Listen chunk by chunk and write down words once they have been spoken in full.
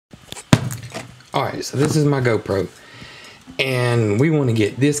Alright, so this is my GoPro. And we want to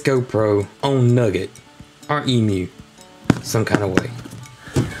get this GoPro on Nugget, our Emu, some kind of way.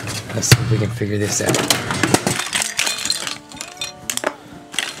 Let's see if we can figure this out.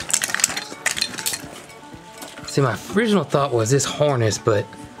 See, my original thought was this harness, but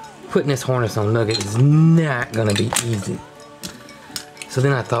putting this harness on Nugget is not gonna be easy. So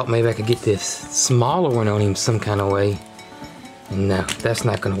then I thought maybe I could get this smaller one on him some kind of way. And no, that's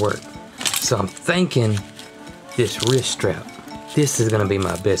not gonna work. So I'm thinking this wrist strap. This is gonna be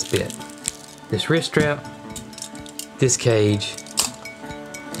my best bet. This wrist strap, this cage.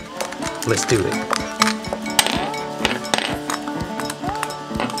 Let's do it.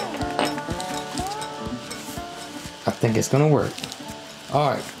 I think it's gonna work. All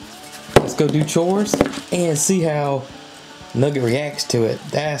right, let's go do chores and see how Nugget reacts to it.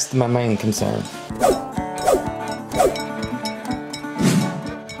 That's my main concern.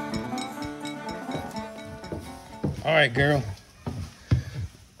 All right, girl.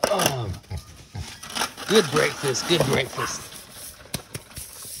 Good breakfast, good breakfast.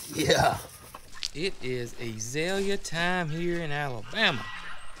 Yeah. It is azalea time here in Alabama.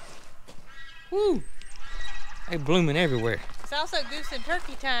 Woo. They blooming everywhere. It's also goose and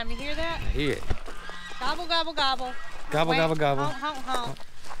turkey time. You hear that? I hear it. Gobble, gobble, gobble. Gobble, gobble, gobble. Honk, honk, honk.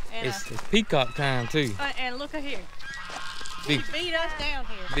 And, it's peacock time, too. And look at here. Big, She beat us down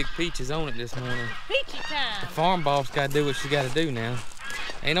here. Big Peach is on it this morning. Peachy time. The farm boss got to do what she got to do now.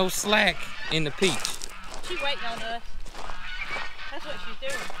 Ain't no slack in the Peach. She's waiting on us. That's what she's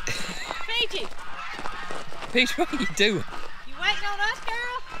doing. Peachy! Peach, what are you doing? You waiting on us,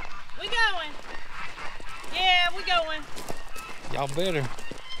 girl? We going. Yeah, we going. Y'all better.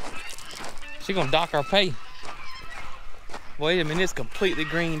 She gonna dock our pay. Wait a minute, it's completely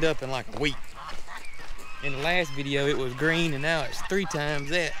greened up in like a week. In the last video it was green and now it's 3 times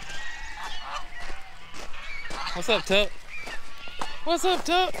that. What's up, Tuck? What's up,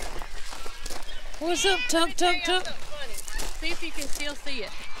 Tuck? What's up, Tuck, Tuck, Tuck? See if you can still see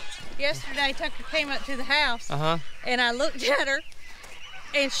it. Yesterday Tucker came up to the house and I looked at her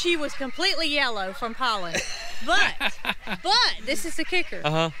and she was completely yellow from pollen. But this is the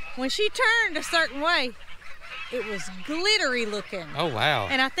kicker. When she turned a certain way, it was glittery looking. Oh, wow.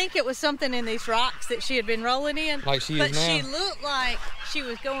 And I think it was something in these rocks that she had been rolling in. Like she is but now? she looked like she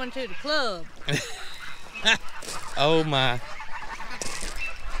was going to the club. Oh, my.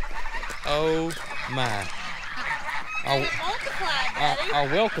 Oh, my. And it multiplied, Daddy. Our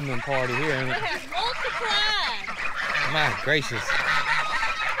welcoming party here, ain't it? It has multiplied. My gracious. The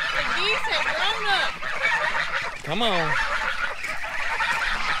geese have grown up. Come on.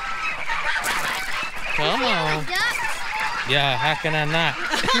 Come on. Yeah, how can I not? Those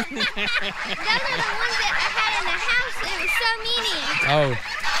are the ones that I had in the house. It was so many. Oh,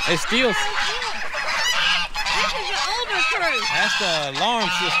 it's still. This is the older crew. That's the alarm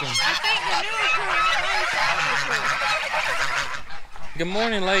system. I think the newer crew outweighs the older crew. Good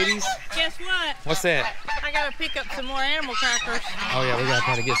morning, ladies. Guess what? What's that? I gotta pick up some more animal crackers. Oh yeah, we gotta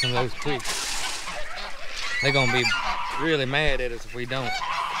try to get some of those quick. They're gonna be really mad at us if we don't.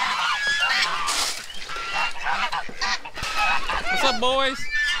 What's up, boys?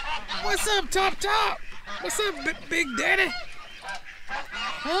 What's up, Top Top? What's up, Big Daddy?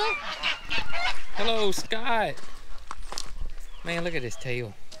 Huh? Hello, Scott. Man, look at his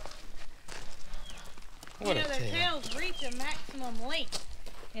tail. What a their tail. tails reach a maximum length.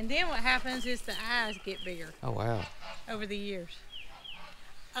 And then what happens is the eyes get bigger. Oh, wow. Over the years.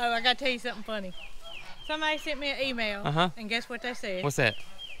 Oh, I gotta tell you something funny. Somebody sent me an email. And guess what they said? What's that?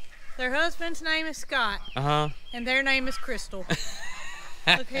 Their husband's name is Scott. And their name is Crystal.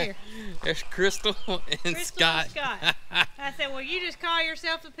 Look here. There's Crystal and Scott. I said, well, you just call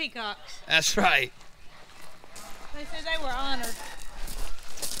yourself the Peacocks. That's right. They said they were honored.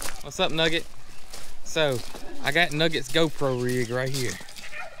 What's up, Nugget? So, I got Nugget's GoPro rig right here.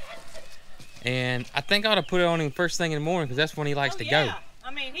 And I think I ought to put it on him first thing in the morning because that's when he likes to go.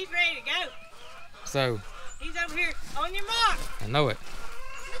 I mean, he's ready to go. So. He's over here on your mark. I know it.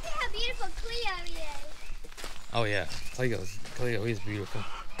 Look at how beautiful Cleo is. Oh yeah, Cleo is beautiful.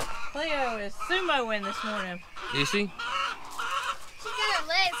 Cleo is sumoing this morning. Is she? She's got her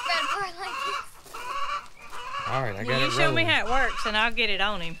legs spread apart like this. All right, I got it rolling. You show me how it works and I'll get it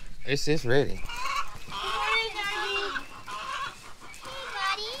on him. It's ready. Good morning, Nuggie. Hey,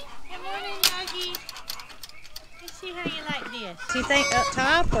 buddy. Good morning, Nuggie. Let's see how you like this. Do you think up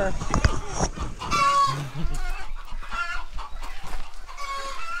top or?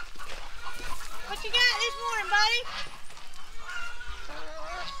 What you got this morning, buddy?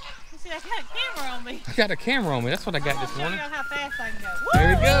 You see, I got a camera on me. I got a camera on me. That's what I got this morning. I'll show you how fast I can go.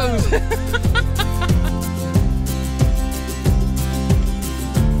 There it goes.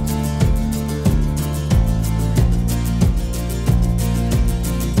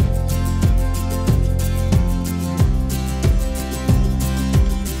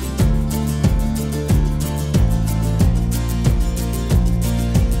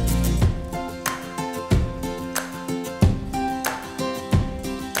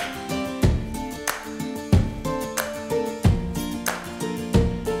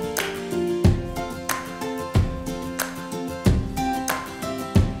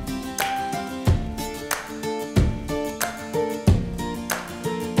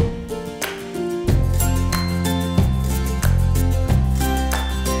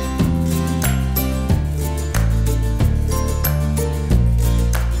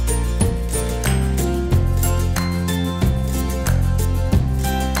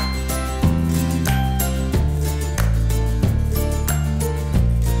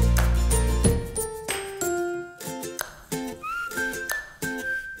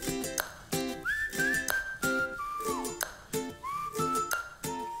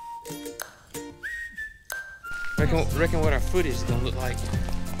 Reckon what our footage is gonna look like.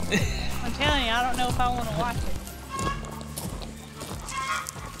 I'm telling you, I don't know if I want to watch it.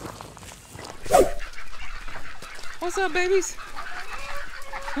 What's up, babies?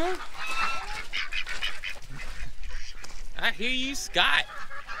 Huh? I hear you, Scott.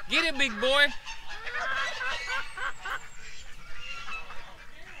 Get it, big boy.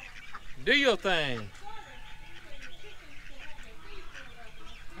 Do your thing.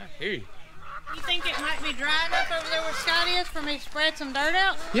 I hear you. You think it might be dry enough over there where Scott is for me to spread some dirt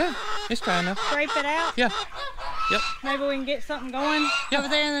out? Yeah, it's dry enough. Scrape it out? Yeah. Yep. Maybe we can get something going over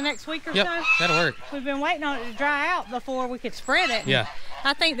there in the next week or so? That'll work. We've been waiting on it to dry out before we could spread it. Yeah.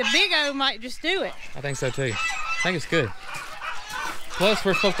 I think the Big O might just do it. I think so too. I think it's good. Plus,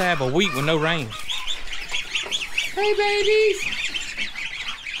 we're supposed to have a week with no rain. Hey, babies!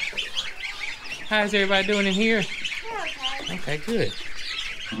 How's everybody doing in here? Okay, good.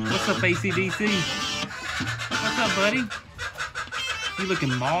 What's up, ACDC? What's up, buddy? You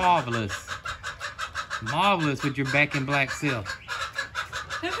looking marvelous. Marvelous with your back in black silk.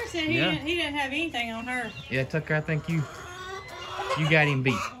 Tucker said he didn't have anything on her. Yeah, Tucker, I think you got him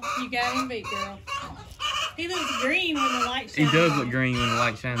beat. You got him beat, girl. He looks green when the light shines. He does look green when the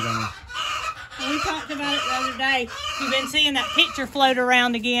light shines on him. We talked about it the other day. You've been seeing that picture float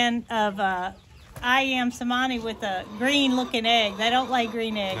around again of I am Samani with a green looking egg. They don't lay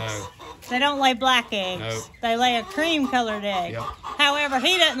green eggs. No. They don't lay black eggs. No. They lay a cream colored egg. Yep. However,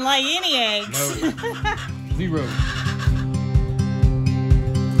 he doesn't lay any eggs. No. Zero.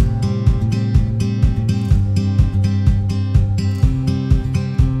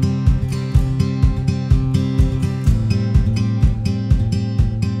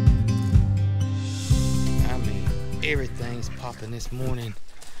 I mean, everything's popping this morning.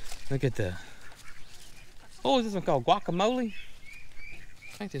 Look at the... Oh, is this one called guacamole?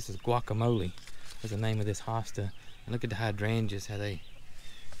 I think this is guacamole. That's the name of this hosta. And look at the hydrangeas, how they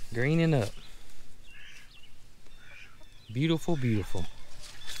greening up. Beautiful, beautiful.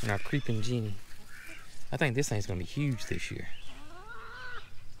 And our creeping genie. I think this thing's gonna be huge this year.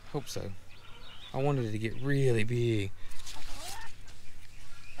 Hope so. I wanted it to get really big.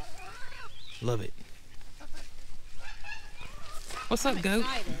 Love it. What's up, goat?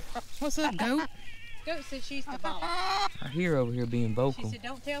 What's up, goat? Goat said she's the boss. Our hero over here being vocal. She said,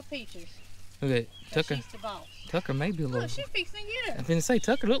 don't tell Peaches. Look at Tucker. She's the boss. Tucker may be a little... Look, she's fixing to get I her. was gonna say,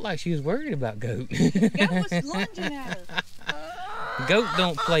 Tucker looked like she was worried about Goat. Goat was lunging at her. Goat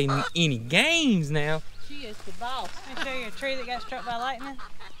don't play any games now. She is the boss. Let me show you a tree that got struck by lightning.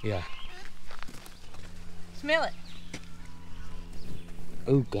 Yeah. Smell it.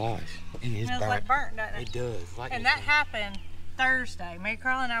 Oh gosh, it is Smells burnt. like burnt, doesn't it? It does. Like And that happened Thursday.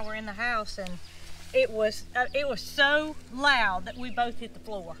 MaryCarl and I were in the house, and it was so loud that we both hit the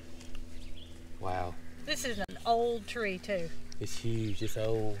floor. Wow. This is an old tree too. It's huge. It's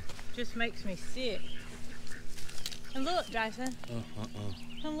old. Just makes me sick. And look, Jason.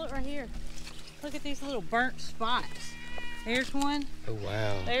 Come look right here. Look at these little burnt spots. There's one. Oh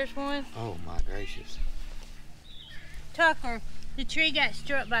wow. There's one. Oh my gracious. Tucker, the tree got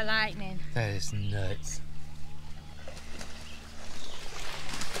struck by lightning. That is nuts.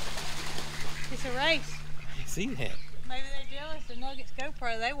 It's a race. I see that. Maybe they're jealous of Nugget's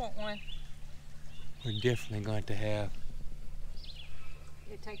GoPro. They want one. We're definitely going to have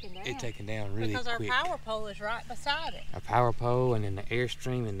It taken down. it taken down really because quick. our power pole is right beside it. Our power pole and then the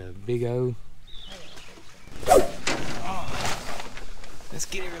Airstream and the Big O. Oh, let's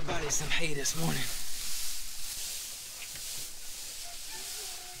get everybody some hay this morning.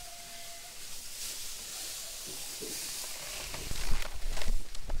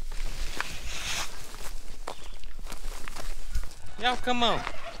 Y'all come on.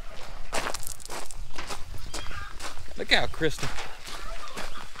 Look out, Crystal.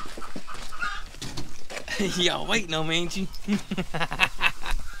 Y'all waiting on me, ain't you?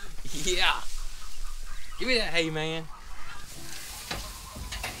 Yeah. Give me that hay, man.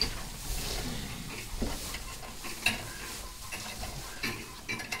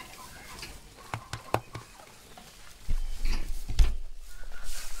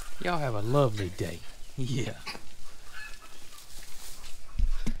 Y'all have a lovely day. Yeah.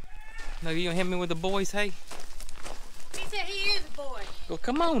 Nugget, you gonna help me with the boys, hey? He said he is a boy. Well,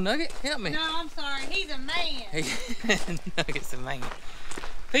 come on, Nugget, help me. No, I'm sorry. He's a man. Hey, Nugget's a man.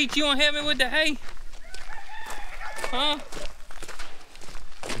 Pete, you wanna help me with the hay? Huh?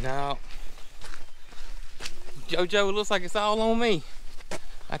 No. JoJo, it looks like it's all on me.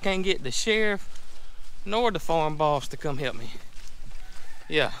 I can't get the sheriff nor the farm boss to come help me.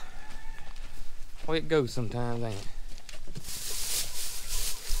 Yeah. Way it goes sometimes, ain't it?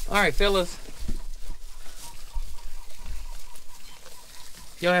 All right, fellas.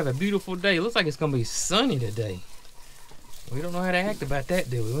 Y'all have a beautiful day. Looks like it's gonna be sunny today. We don't know how to act about that,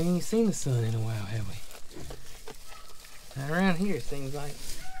 do we? We ain't seen the sun in a while, have we? Not around here, it seems like.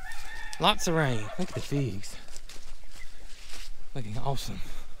 Lots of rain. Look at the figs. Looking awesome.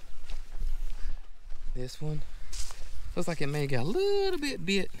 This one looks like it may have got a little bit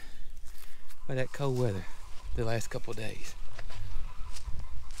bit by that cold weather the last couple of days.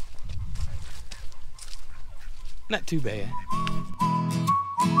 Not too bad.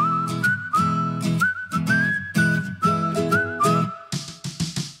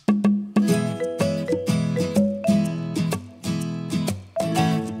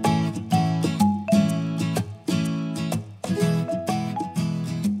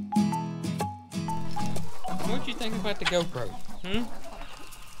 What you think about the GoPro?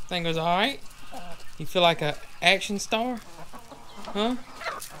 Think it was alright? You feel like an action star? Huh?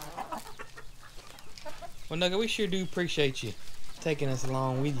 Well, Nugget, we sure do appreciate you taking us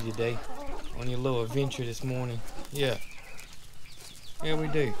along with you today on your little adventure this morning. Yeah. Yeah, we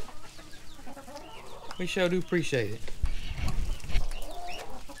do. We sure do appreciate it.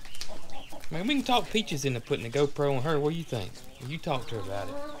 Man, we can talk Peaches into putting the GoPro on her. What do you think? You talk to her about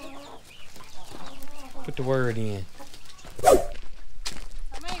it. Put the word in. I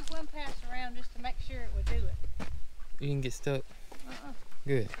made one pass around just to make sure it would do it. You didn't get stuck?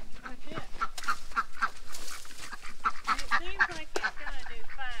 Good. That's it. And it seems like it's gonna do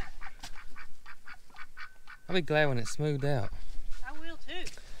fine. I'll be glad when it's smoothed out. I will too.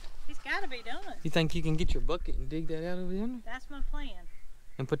 It's gotta be done. You think you can get your bucket and dig that out over there? That's my plan.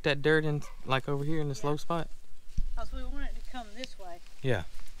 And put that dirt in, like over here in this low spot? Because we want it to come this way. Yeah.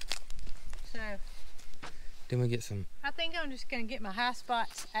 So Then we get some. I think I'm just gonna get my high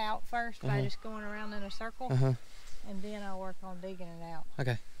spots out first by just going around in a circle. And then I'll work on digging it out.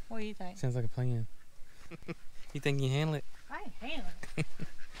 Okay. What do you think? Sounds like a plan. You think you can handle it? I ain't handling it.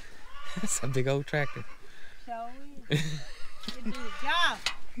 That's a big old tractor. So you do the job.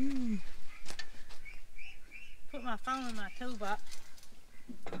 Put my phone in my toolbox.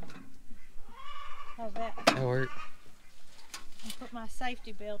 How's that? That worked. And put my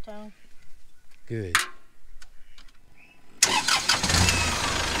safety belt on. Good. Just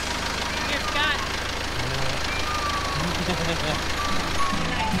got it.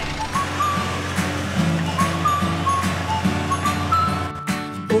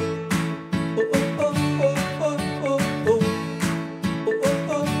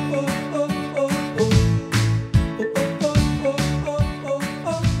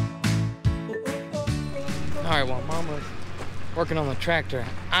 Alright, while Mama's working on the tractor,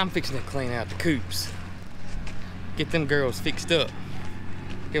 I'm fixing to clean out the coops. Get them girls fixed up.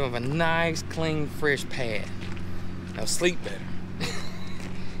 Give them a nice, clean, fresh pad. They'll sleep better.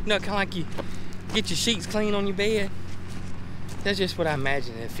 You know, kind of like you get your sheets clean on your bed. That's just what I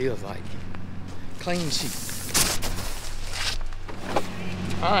imagine it feels like. Clean sheets.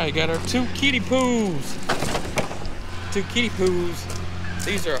 Alright, got our two kiddie pools. Two kiddie pools.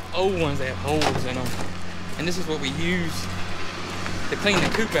 These are old ones that have holes in them. And this is what we use to clean the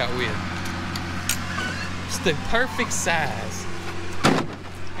coop out with. It's the perfect size.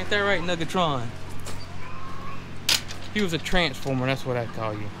 Ain't that right, Nuggetron? If he was a transformer, that's what I'd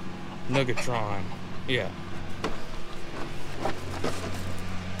call you. Nuggetron. Yeah.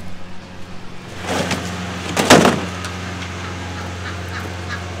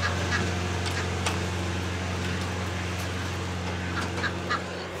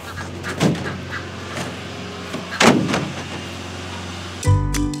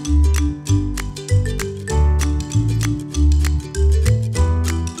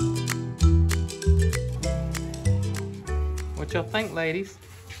 What y'all think, ladies?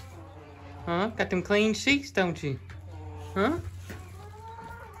 Huh? Got them clean sheets, don't you? Huh?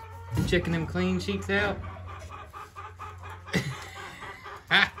 You checking them clean sheets out?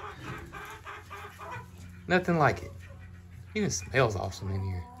 Nothing like it. Even smells awesome in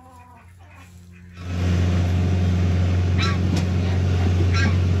here.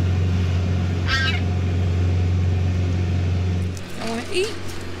 I want to eat.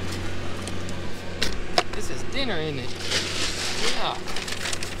 This is dinner, isn't it? Yeah.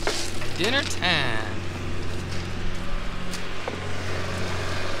 Dinner time.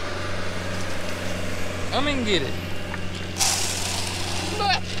 Come and get it.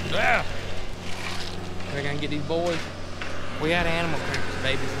 We're gonna get these boys. We out of animal crackers,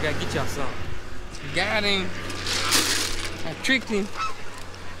 babies. We gotta get y'all something. Got him. I tricked him.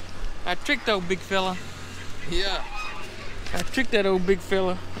 I tricked old big fella. Yeah. I tricked that old big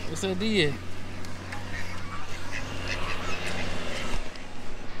fella. Yes, I did.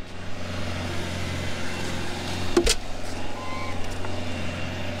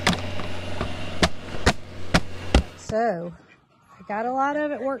 So I got a lot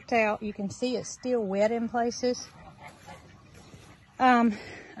of it worked out. You can see it's still wet in places. I'm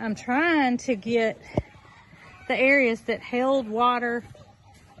trying to get the areas that held water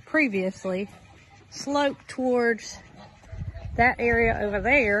previously sloped towards that area over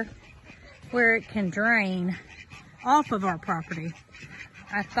there where it can drain off of our property.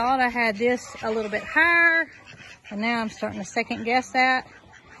 I thought I had this a little bit higher, and now I'm starting to second guess that.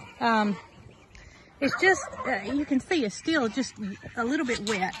 It's just, you can see it's still just a little bit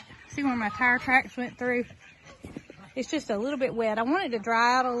wet. See where my tire tracks went through? It's just a little bit wet. I want it to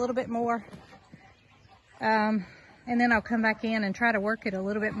dry out a little bit more. And then I'll come back in and try to work it a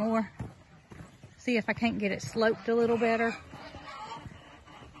little bit more. See if I can't get it sloped a little better.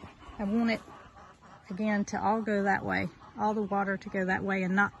 I want it, again, to all go that way. All the water to go that way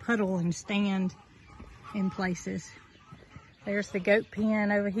and not puddle and stand in places. There's the goat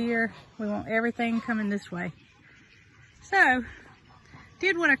pen over here. We want everything coming this way. So,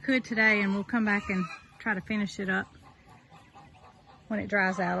 did what I could today, and we'll come back and try to finish it up when it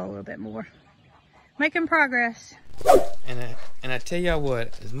dries out a little bit more. Making progress. And I tell y'all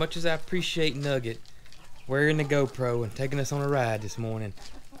what, as much as I appreciate Nugget wearing the GoPro and taking us on a ride this morning,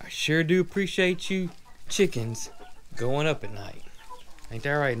 I sure do appreciate you chickens going up at night. Ain't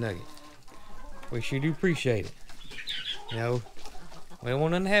that right, Nugget? We sure do appreciate it. You know, we don't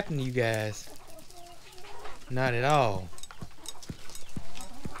want nothing to happen to you guys. Not at all.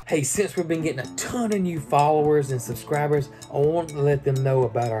 Hey, since we've been getting a ton of new followers and subscribers, I want to let them know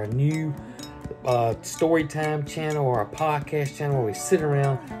about our new story time channel, or our podcast channel, where we sit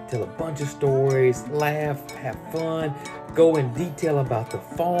around, tell a bunch of stories, laugh, have fun, go in detail about the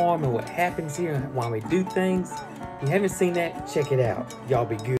farm and what happens here and why we do things. If you haven't seen that, check it out. Y'all be good.